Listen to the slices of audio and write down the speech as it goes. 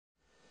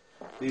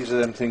These are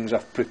them things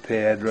I've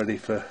prepared ready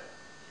to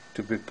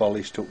be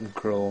polished up and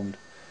chromed.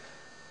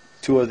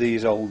 Two of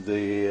these hold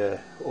the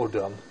hood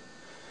on,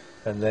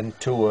 and then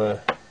two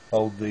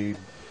hold the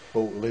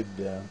boat lid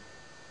down.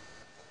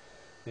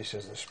 This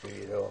is the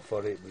speedo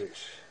for it, but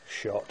it's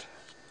shot.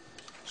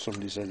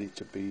 Somebody's had it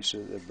to piece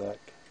at the back.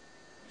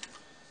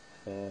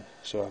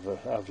 So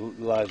I've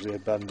largely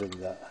abandoned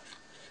that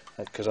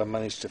because I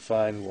managed to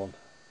find one,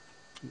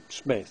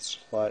 Smith's,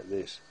 like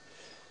this.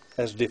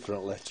 Has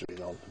different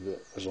lettering on,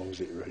 but as long as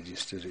it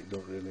registers it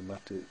don't really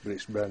matter, but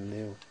it's brand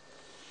new.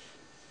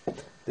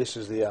 This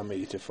is the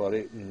ammeter for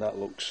it, and that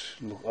looks,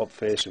 on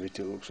face of it,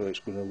 it looks like it's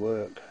going to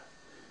work.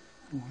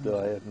 Though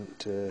I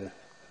haven't,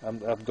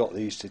 I've got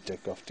these to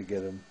take off to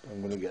get them,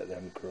 I'm going to get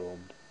them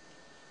chromed.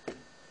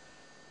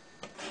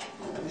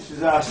 This is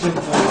how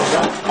simple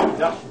the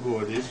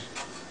dashboard is.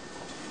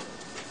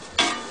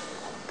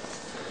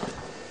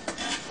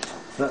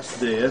 That's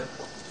there,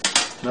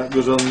 that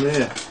goes on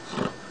there.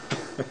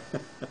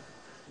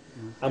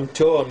 I'm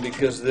torn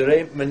because there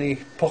ain't many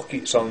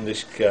pockets on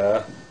this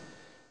car.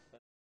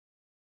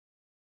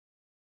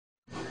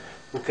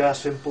 Look how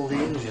simple the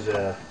hinges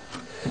are.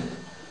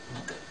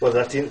 Well,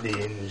 that isn't the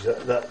hinge,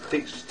 that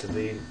fixed to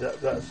the,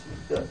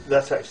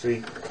 that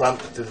actually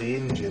clamps to the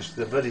hinges.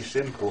 They're very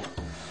simple.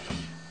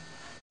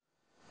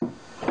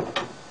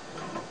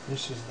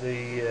 This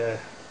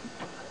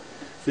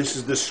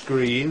is the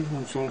screen,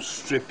 it's all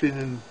stripping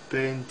and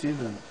painting,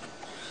 and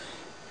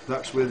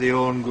that's where the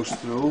horn goes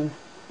through.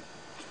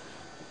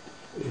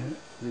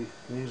 Yeah,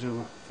 these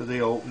are for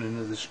the opening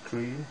of the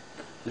screen.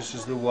 This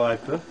is the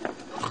wiper.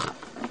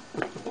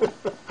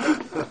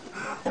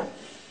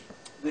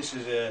 This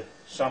is a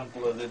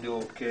sample of the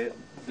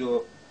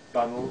door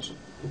panels.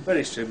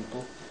 Very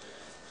simple.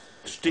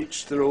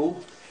 Stitched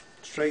through,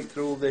 straight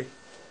through the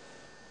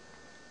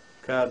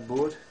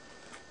cardboard.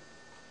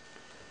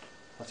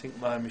 I think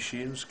my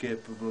machine's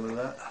capable of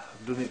that.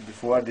 I've done it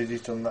before, I did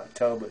it on that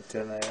Talbot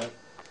 10 I had.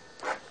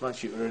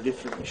 Actually, it was a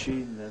different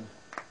machine then.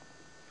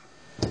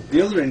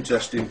 The other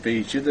interesting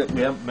feature that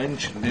we haven't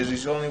mentioned is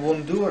it's only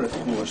one door, of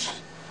course,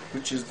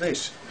 which is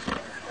this.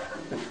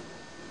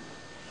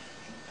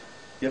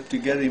 You have to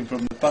get in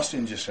from the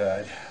passenger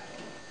side.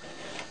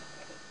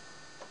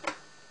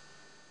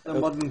 A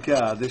modern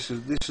car, this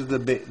is the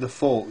bit, the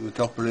fork that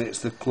operates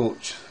the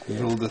clutch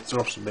through the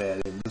thrust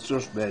bearing. The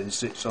thrust bearing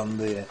sits on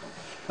there,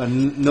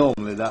 and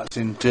normally that's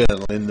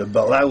internal in the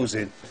bell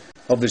housing.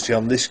 Obviously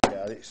on this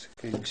car, you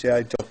can see how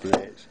it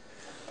operates.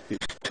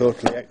 It's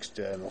totally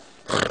external.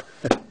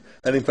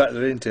 And in fact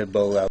there ain't a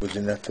bell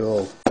housing at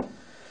all.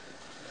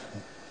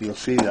 You'll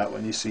see that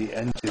when you see it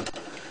empty.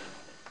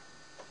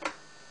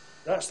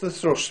 That's the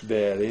thrust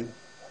bearing.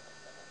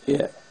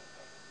 Yeah.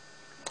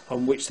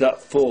 On which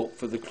that fork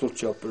for the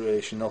clutch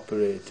operation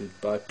operated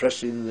by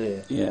pressing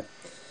there. Yeah.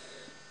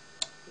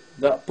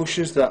 That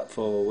pushes that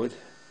forward,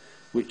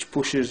 which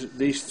pushes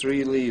these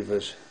three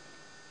levers.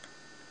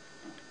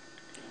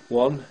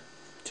 1,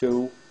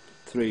 2,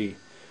 3.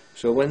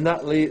 So when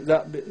that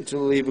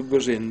little lever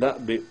goes in,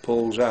 that bit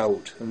pulls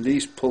out, and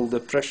these pull the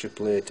pressure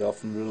plate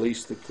off and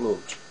release the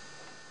clutch.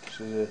 This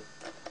is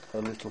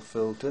a little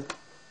filter.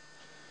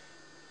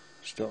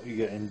 Stop you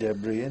getting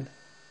debris in.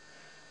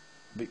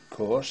 A bit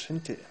coarse,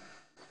 isn't it?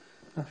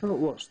 I thought,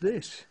 what's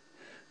this?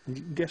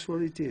 And guess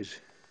what it is?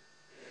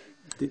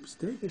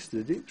 Dipstick. It's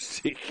the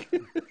dipstick.